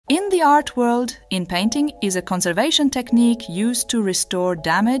In the art world, inpainting is a conservation technique used to restore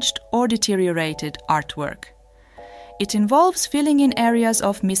damaged or deteriorated artwork. It involves filling in areas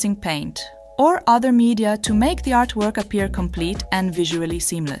of missing paint or other media to make the artwork appear complete and visually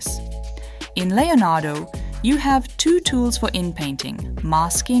seamless. In Leonardo, you have two tools for inpainting: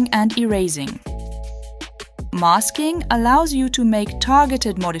 masking and erasing. Masking allows you to make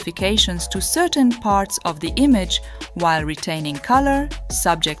targeted modifications to certain parts of the image while retaining color,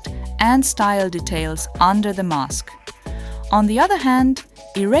 subject, and style details under the mask. On the other hand,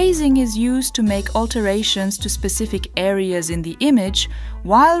 erasing is used to make alterations to specific areas in the image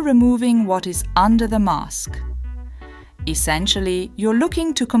while removing what is under the mask. Essentially, you're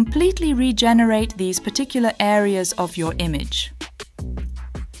looking to completely regenerate these particular areas of your image.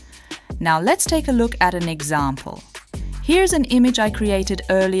 Now let's take a look at an example. Here's an image I created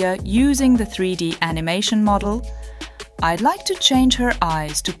earlier using the 3D animation model. I'd like to change her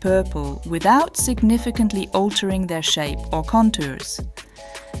eyes to purple without significantly altering their shape or contours.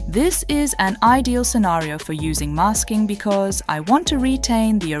 This is an ideal scenario for using masking because I want to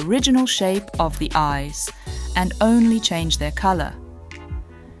retain the original shape of the eyes and only change their color.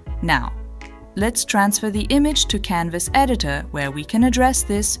 Now, let's transfer the image to Canvas Editor, where we can address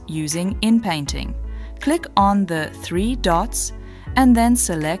this using Inpainting. Click on the three dots and then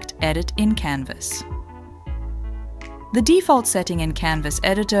select Edit in Canvas. The default setting in Canvas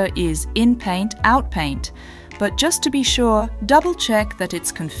Editor is Inpaint Outpaint, but just to be sure, double-check that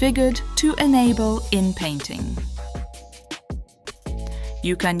it's configured to enable inpainting.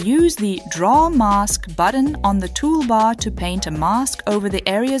 You can use the Draw Mask button on the toolbar to paint a mask over the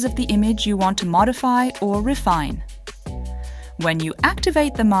areas of the image you want to modify or refine. When you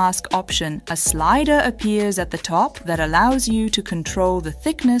activate the mask option, a slider appears at the top that allows you to control the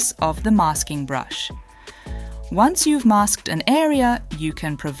thickness of the masking brush. Once you've masked an area, you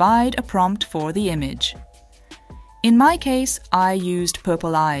can provide a prompt for the image. In my case, I used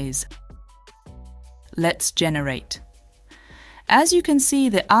purple eyes. Let's generate. As you can see,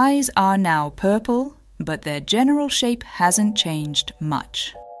 the eyes are now purple, but their general shape hasn't changed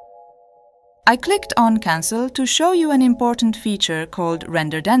much. I clicked on Cancel to show you an important feature called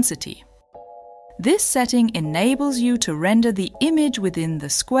Render Density. This setting enables you to render the image within the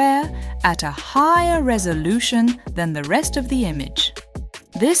square at a higher resolution than the rest of the image.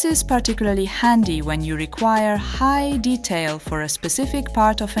 This is particularly handy when you require high detail for a specific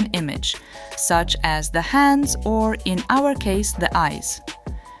part of an image, such as the hands or, in our case, the eyes.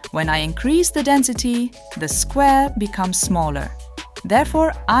 When I increase the density, the square becomes smaller.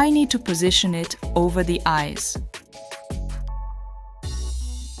 Therefore, I need to position it over the eyes.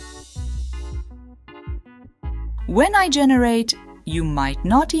 When I generate, you might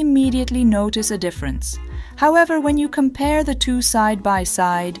not immediately notice a difference. However, when you compare the two side by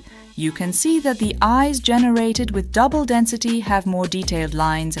side, you can see that the eyes generated with double density have more detailed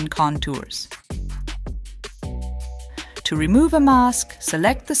lines and contours. To remove a mask,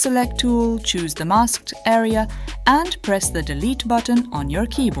 select the Select tool, choose the masked area, and press the Delete button on your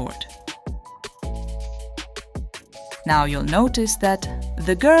keyboard. Now you'll notice that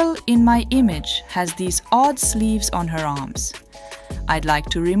the girl in my image has these odd sleeves on her arms. I'd like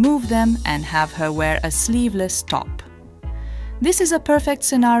to remove them and have her wear a sleeveless top. This is a perfect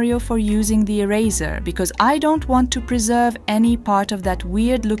scenario for using the eraser because I don't want to preserve any part of that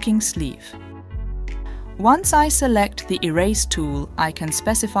weird-looking sleeve. Once I select the Erase tool, I can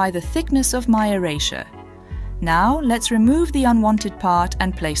specify the thickness of my erasure. Now let's remove the unwanted part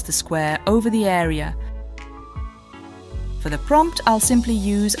and place the square over the area. For the prompt, I'll simply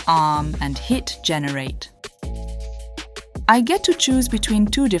use Arm and hit Generate. I get to choose between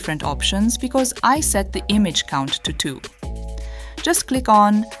two different options because I set the image count to 2. Just click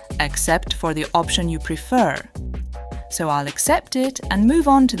on Accept for the option you prefer. So I'll accept it and move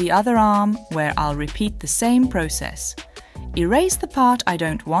on to the other arm, where I'll repeat the same process. Erase the part I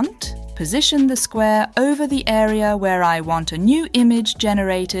don't want, position the square over the area where I want a new image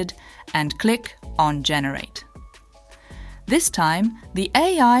generated, and click on Generate. This time, the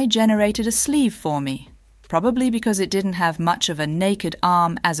AI generated a sleeve for me, probably because it didn't have much of a naked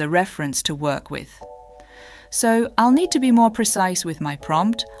arm as a reference to work with. So I'll need to be more precise with my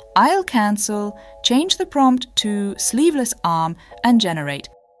prompt. I'll cancel, change the prompt to sleeveless arm, and generate.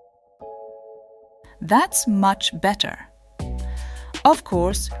 That's much better. Of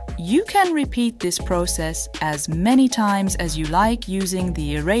course, you can repeat this process as many times as you like using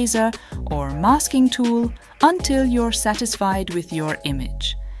the eraser or masking tool until you're satisfied with your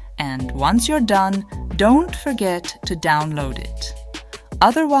image. And once you're done, don't forget to download it.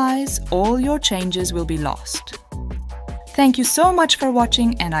 Otherwise, all your changes will be lost. Thank you so much for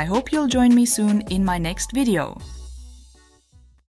watching, and I hope you'll join me soon in my next video.